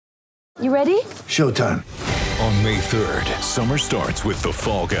You ready? Showtime. On May 3rd, summer starts with The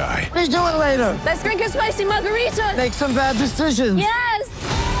Fall Guy. Let's do it later. Let's drink a spicy margarita. Make some bad decisions. Yes.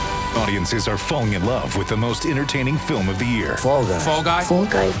 Audiences are falling in love with the most entertaining film of the year. Fall Guy. Fall Guy? Fall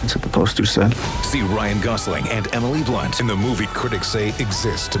Guy. That's what the poster said. See Ryan Gosling and Emily Blunt in the movie critics say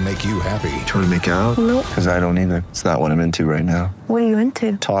exists to make you happy. Trying to make it out? Nope. Because I don't either. It's not what I'm into right now. What are you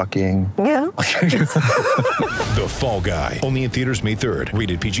into? Talking. Yeah. The Fall Guy. Only in theaters May 3rd.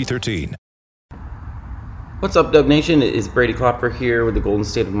 Rated PG-13. What's up, Dub Nation? It is Brady Klopfer here with the Golden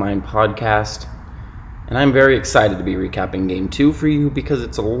State of Mind podcast. And I'm very excited to be recapping Game 2 for you because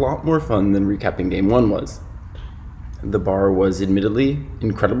it's a lot more fun than recapping Game 1 was. The bar was admittedly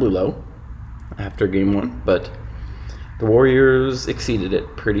incredibly low after Game 1, but the Warriors exceeded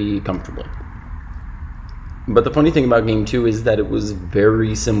it pretty comfortably. But the funny thing about Game 2 is that it was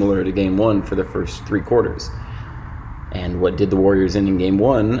very similar to Game 1 for the first three quarters. And what did the Warriors in Game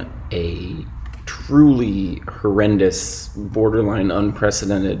 1? A truly horrendous, borderline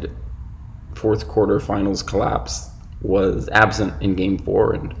unprecedented fourth quarter finals collapse was absent in Game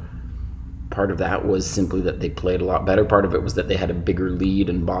 4, and part of that was simply that they played a lot better. Part of it was that they had a bigger lead,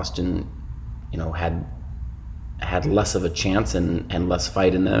 and Boston, had less of a chance and less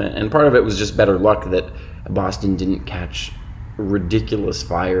fight in them. And part of it was just better luck that Boston didn't catch ridiculous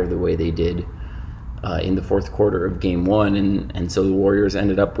fire the way they did in the fourth quarter of Game 1, and so the Warriors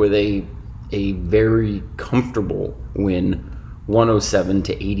ended up with a very comfortable win,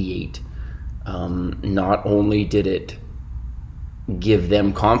 107-88. Not only did it give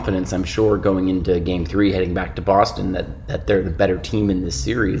them confidence, I'm sure, going into Game 3, heading back to Boston, that they're the better team in this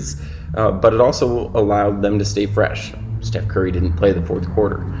series, but it also allowed them to stay fresh. Steph Curry didn't play the fourth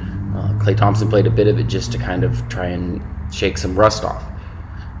quarter. Klay Thompson played a bit of it just to kind of try and shake some rust off.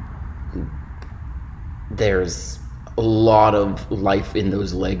 There's a lot of life in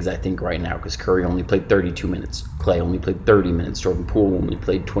those legs, I think, right now, because Curry only played 32 minutes. Klay only played 30 minutes. Jordan Poole only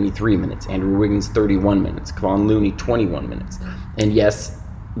played 23 minutes. Andrew Wiggins, 31 minutes. Kevon Looney, 21 minutes. And yes,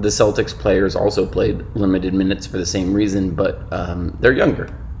 the Celtics players also played limited minutes for the same reason, but they're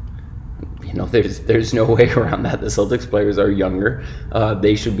younger. There's no way around that. The Celtics players are younger.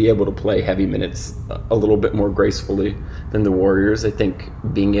 They should be able to play heavy minutes a little bit more gracefully than the Warriors. I think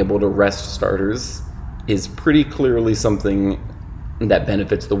being able to rest starters is pretty clearly something that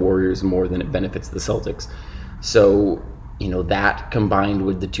benefits the Warriors more than it benefits the Celtics. So, that combined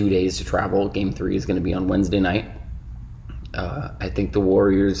with the 2 days to travel, Game 3 is going to be on Wednesday night. I think the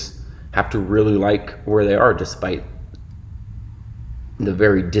Warriors have to really like where they are despite the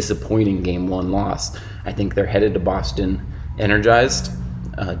very disappointing Game 1 loss. I think they're headed to Boston energized,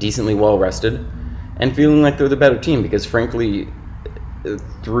 decently well-rested, and feeling like they're the better team because, frankly,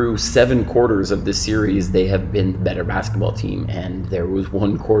 through 7 quarters of this series, they have been the better basketball team, and there was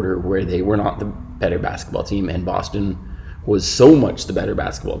one quarter where they were not the better basketball team, and Boston was so much the better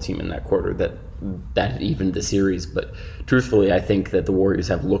basketball team in that quarter that evened the series. But truthfully, I think that the Warriors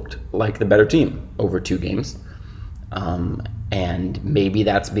have looked like the better team over 2 games, and maybe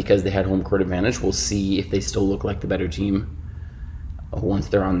that's because they had home court advantage. We'll see if they still look like the better team once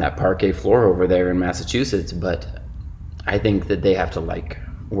they're on that parquet floor over there in Massachusetts, but I think that they have to like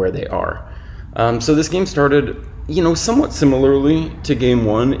where they are. So this game started, somewhat similarly to Game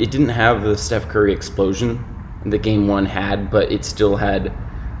 1. It didn't have the Steph Curry explosion that Game 1 had, but it still had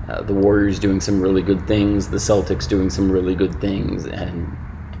the Warriors doing some really good things, the Celtics doing some really good things, and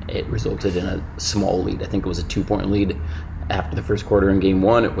it resulted in a small lead. I think it was a 2-point lead after the first quarter in Game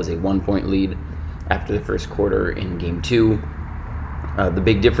 1. It was a 1-point lead after the first quarter in Game 2. The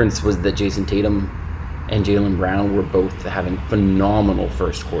big difference was that Jason Tatum and Jaylen Brown were both having phenomenal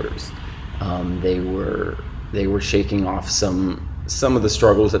first quarters. They were shaking off some of the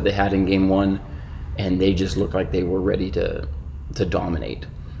struggles that they had in Game 1, and they just looked like they were ready to dominate.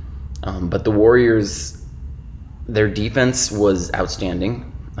 But the Warriors, their defense was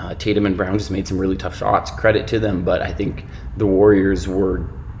outstanding. Tatum and Brown just made some really tough shots. Credit to them, but I think the Warriors were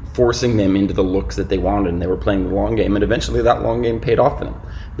forcing them into the looks that they wanted, and they were playing the long game, and eventually that long game paid off for them,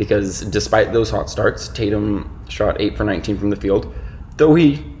 because despite those hot starts, Tatum shot 8 for 19 from the field, though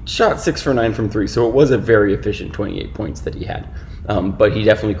he shot 6 for 9 from 3, so it was a very efficient 28 points that he had, but he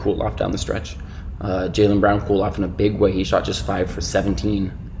definitely cooled off down the stretch. Jaylen Brown cooled off in a big way. He shot just 5 for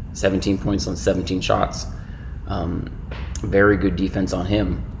 17 points on 17 shots. Very good defense on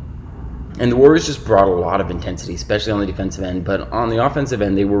him. And the Warriors just brought a lot of intensity, especially on the defensive end. But on the offensive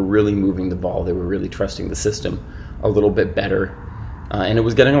end, they were really moving the ball. They were really trusting the system a little bit better. And it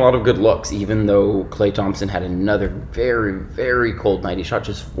was getting a lot of good looks, even though Klay Thompson had another very, very cold night. He shot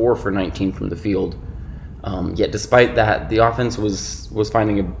just 4 for 19 from the field. Yet despite that, the offense was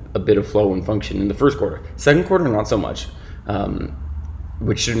finding a bit of flow and function in the first quarter. Second quarter, not so much,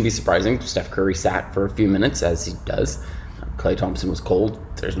 which shouldn't be surprising. Steph Curry sat for a few minutes, as he does. Klay Thompson was cold.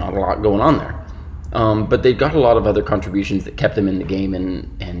 There's not a lot going on there. But they got a lot of other contributions that kept them in the game,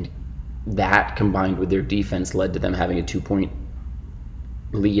 and that combined with their defense led to them having a 2-point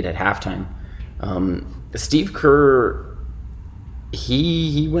lead at halftime. Steve Kerr,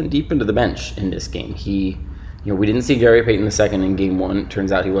 he went deep into the bench in this game. We didn't see Gary Payton II in game one.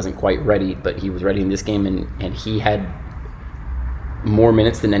 Turns out he wasn't quite ready, but he was ready in this game, and he had more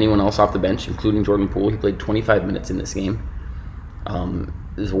minutes than anyone else off the bench, including Jordan Poole. He played 25 minutes in this game.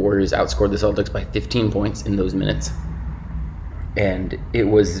 The Warriors outscored the Celtics by 15 points in those minutes. And it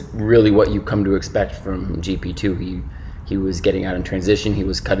was really what you come to expect from GP2. He was getting out in transition. He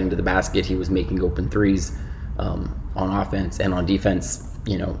was cutting to the basket. He was making open threes on offense. And on defense,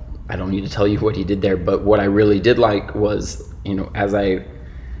 I don't need to tell you what he did there. But what I really did like was, as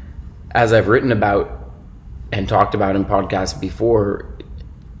I've written about and talked about in podcasts before,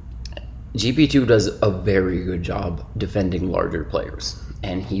 GP2 does a very good job defending larger players.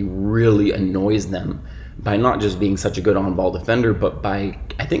 And he really annoys them by not just being such a good on-ball defender, but by,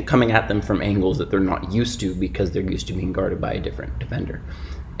 I think, coming at them from angles that they're not used to because they're used to being guarded by a different defender.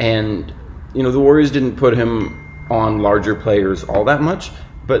 And, the Warriors didn't put him on larger players all that much,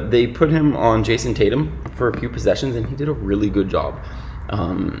 but they put him on Jason Tatum for a few possessions, and he did a really good job.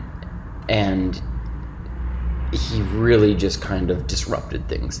 And he really just kind of disrupted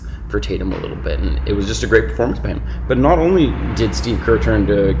things for Tatum a little bit, and it was just a great performance by him. But not only did Steve Kerr turn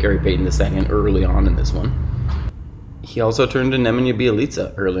to Gary Payton II early on in this one, he also turned to Nemanja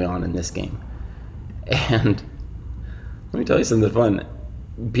Bjelica early on in this game. And let me tell you something fun.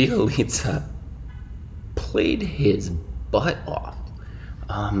 Bjelica played his butt off.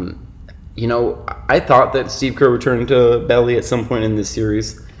 I thought that Steve Kerr would turn to Belly at some point in this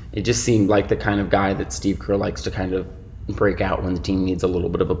series. It just seemed like the kind of guy that Steve Kerr likes to kind of break out when the team needs a little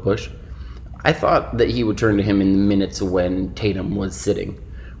bit of a push. I thought that he would turn to him in the minutes when Tatum was sitting,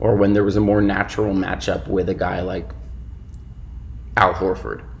 or when there was a more natural matchup with a guy like Al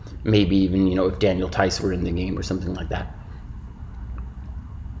Horford. Maybe even, if Daniel Tice were in the game or something like that.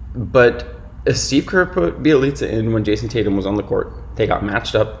 But Steve Kerr put Bjelica in when Jason Tatum was on the court. They got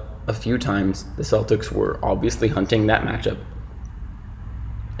matched up a few times. The Celtics were obviously hunting that matchup.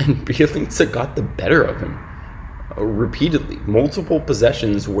 And Bjelica got the better of him repeatedly. Multiple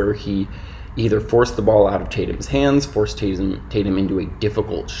possessions where he either forced the ball out of Tatum's hands, forced Tatum into a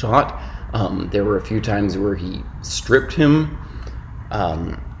difficult shot. There were a few times where he stripped him,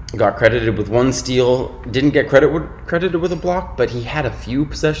 got credited with one steal, didn't get credited with a block, but he had a few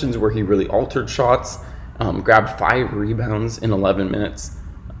possessions where he really altered shots, grabbed 5 rebounds in 11 minutes,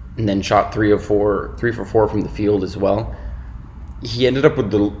 and then shot 3 for 4 from the field as well. He ended up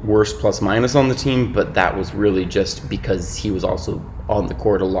with the worst plus-minus on the team, but that was really just because he was also on the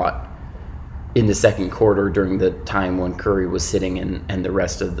court a lot in the second quarter during the time when Curry was sitting and the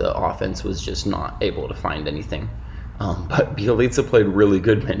rest of the offense was just not able to find anything. But Bjelica played really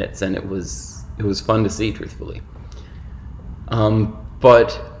good minutes, and it was fun to see, truthfully.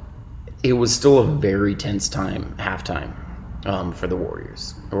 But it was still a very tense halftime for the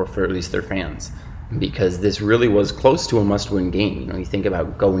Warriors, or for at least their fans, because this really was close to a must-win game. You think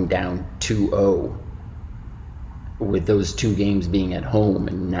about going down 2-0 with those 2 games being at home,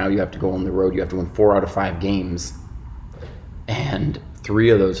 and now you have to go on the road. You have to win 4 out of 5 games, and 3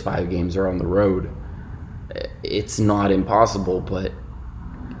 of those 5 games are on the road. It's not impossible, but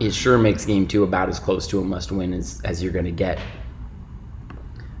it sure makes game 2 about as close to a must-win as you're going to get.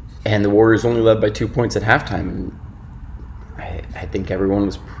 And the Warriors only led by 2 points at halftime, and I think everyone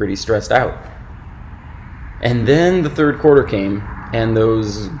was pretty stressed out. And then the third quarter came, and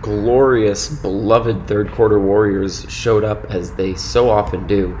those glorious, beloved third quarter Warriors showed up as they so often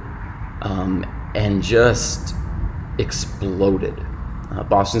do, and just exploded.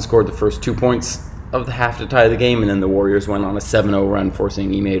 Boston scored the first 2 points of the half to tie the game, and then the Warriors went on a 7-0 run,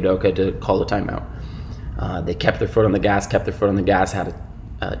 forcing Ime Udoka to call a timeout. They kept their foot on the gas, had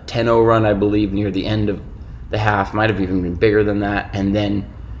a 10-0 run, I believe, near the end of the half, might have even been bigger than that, and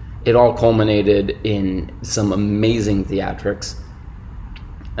then it all culminated in some amazing theatrics.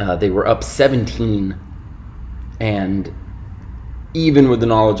 They were up 17, and even with the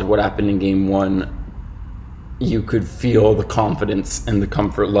knowledge of what happened in Game 1, you could feel the confidence and the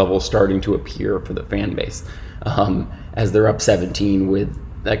comfort level starting to appear for the fan base as they're up 17 with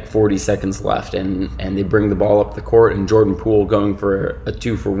like 40 seconds left, and they bring the ball up the court, and Jordan Poole, going for a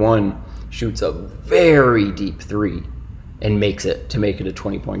 2-for-1, shoots a very deep 3 and makes it to make it a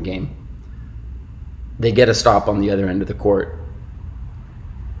 20-point game. They get a stop on the other end of the court,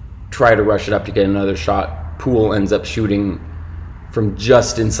 try to rush it up to get another shot. Poole ends up shooting from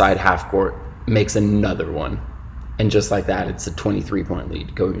just inside half court, makes another one. And just like that, it's a 23-point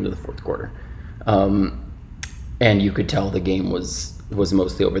lead going into the fourth quarter. And you could tell the game was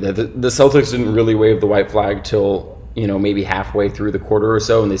mostly over there. The Celtics didn't really wave the white flag till, maybe halfway through the quarter or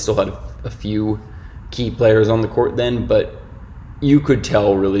so, and they still had a few key players on the court then, but you could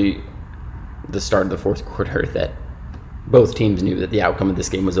tell really the start of the fourth quarter that both teams knew that the outcome of this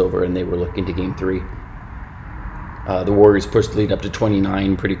game was over and they were looking to game 3. The Warriors pushed the lead up to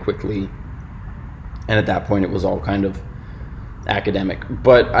 29 pretty quickly, and at that point it was all kind of academic.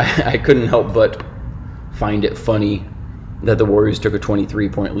 But I couldn't help but find it funny that the Warriors took a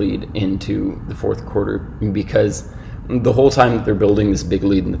 23-point lead into the fourth quarter, because the whole time that they're building this big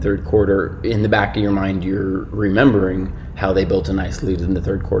lead in the third quarter, in the back of your mind you're remembering how they built a nice lead in the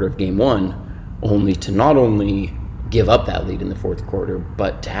third quarter of game 1, only to not only give up that lead in the fourth quarter,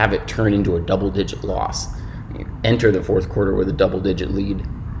 but to have it turn into a double-digit loss. You enter the fourth quarter with a double-digit lead,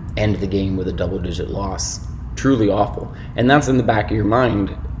 end the game with a double-digit loss. Truly awful. And that's in the back of your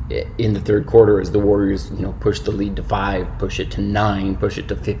mind in the third quarter as the Warriors, push the lead to 5, push it to 9, push it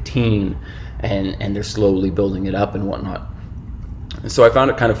to 15, and they're slowly building it up and whatnot. So I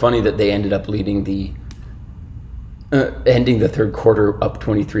found it kind of funny that they ended up leading ending the third quarter up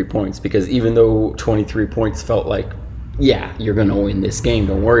 23 points, because even though 23 points felt like, yeah, you're going to win this game,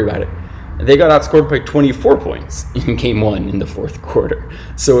 don't worry about it, they got outscored by 24 points in game 1 in the fourth quarter.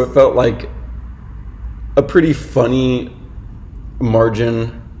 So it felt like a pretty funny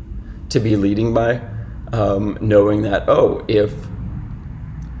margin to be leading by, knowing that,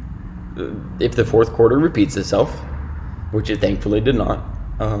 if the fourth quarter repeats itself, which it thankfully did not,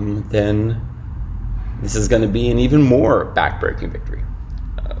 then this is going to be an even more back-breaking victory.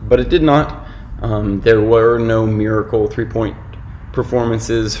 But it did not. There were no miracle three-point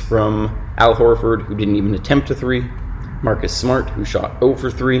performances from Al Horford, who didn't even attempt a 3, Marcus Smart, who shot 0 for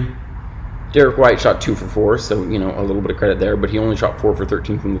 3, Derek White shot 2 for 4, so, a little bit of credit there, but he only shot 4 for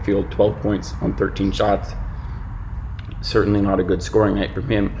 13 from the field, 12 points on 13 shots. Certainly not a good scoring night from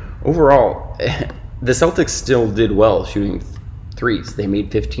him. Overall, the Celtics still did well shooting threes. They made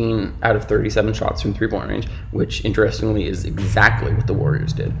 15 out of 37 shots from three-point range, which, interestingly, is exactly what the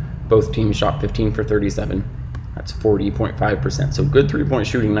Warriors did. Both teams shot 15 for 37. That's 40.5%. So good three-point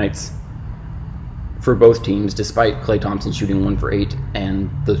shooting nights for both teams, despite Klay Thompson shooting 1 for 8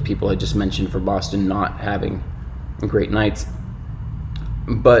 and those people I just mentioned for Boston not having great nights.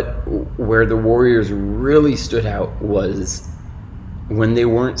 But where the Warriors really stood out was when they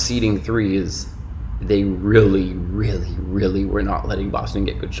weren't seeding threes, they really, really, really were not letting Boston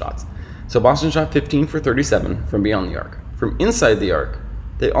get good shots. So Boston shot 15 for 37 from beyond the arc. From inside the arc,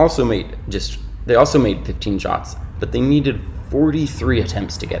 they also made 15 shots, but they needed 43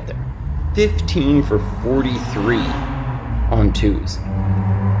 attempts to get there. 15 for 43 on twos.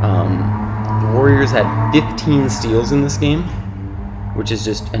 The Warriors had 15 steals in this game, which is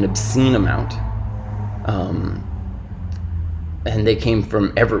just an obscene amount. And they came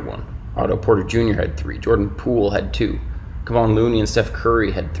from everyone. Otto Porter Jr. had 3. Jordan Poole had 2. Kevon Looney and Steph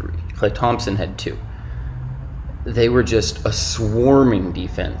Curry had 3. Klay Thompson had 2. They were just a swarming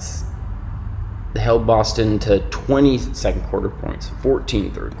defense. They held Boston to 20 second quarter points,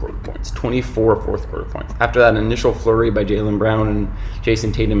 14 third quarter points, 24 fourth quarter points. After that initial flurry by Jaylen Brown and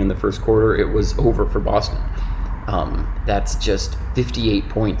Jason Tatum in the first quarter, it was over for Boston. That's just 58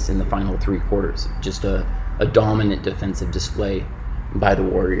 points in the final 3 quarters. Just a dominant defensive display by the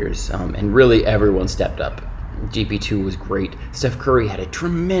Warriors. And really everyone stepped up. GP2 was great. Steph Curry had a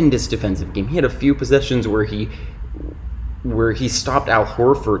tremendous defensive game. He had a few possessions where he stopped Al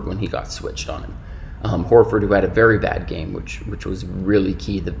Horford when he got switched on him. Horford, who had a very bad game, which was really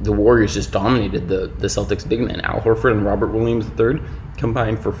key. The Warriors just dominated the Celtics big men. Al Horford and Robert Williams III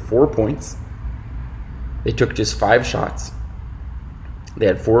combined for 4 points. They took just 5 shots. They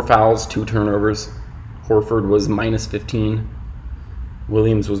had 4 fouls, 2 turnovers. Horford was minus 15.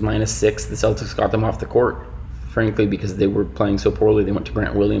 Williams was minus 6. The Celtics got them off the court, frankly, because they were playing so poorly. They went to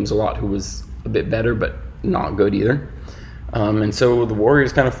Grant Williams a lot, who was a bit better, but not good either. And so the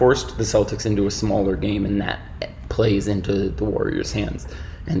Warriors kind of forced the Celtics into a smaller game, and that plays into the Warriors' hands.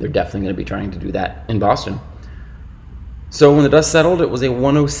 And they're definitely going to be trying to do that in Boston. So when the dust settled, it was a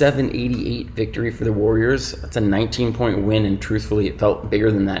 107-88 victory for the Warriors. That's a 19-point win, and truthfully, it felt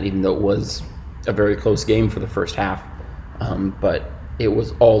bigger than that, even though it was a very close game for the first half. But it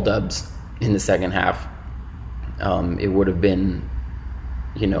was all dubs in the second half. It would have been,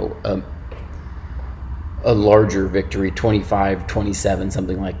 a larger victory, 25-27,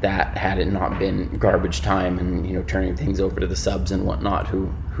 something like that, had it not been garbage time and, you know, turning things over to the subs and whatnot,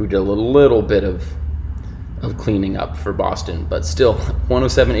 who did a little bit of cleaning up for Boston. But still,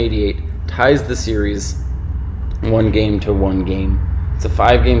 107-88 ties the series 1 game to 1 game. It's a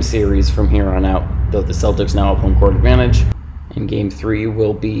 5-game series from here on out, though the Celtics now have home court advantage. And Game 3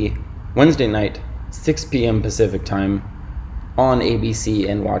 will be Wednesday night, 6 p.m. Pacific time, on ABC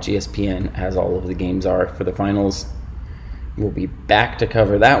and Watch ESPN, as all of the games are for the finals. We'll be back to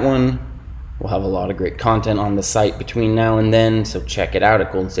cover that one. We'll have a lot of great content on the site between now and then, so check it out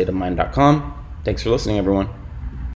at goldenstateofmind.com. Thanks for listening, everyone.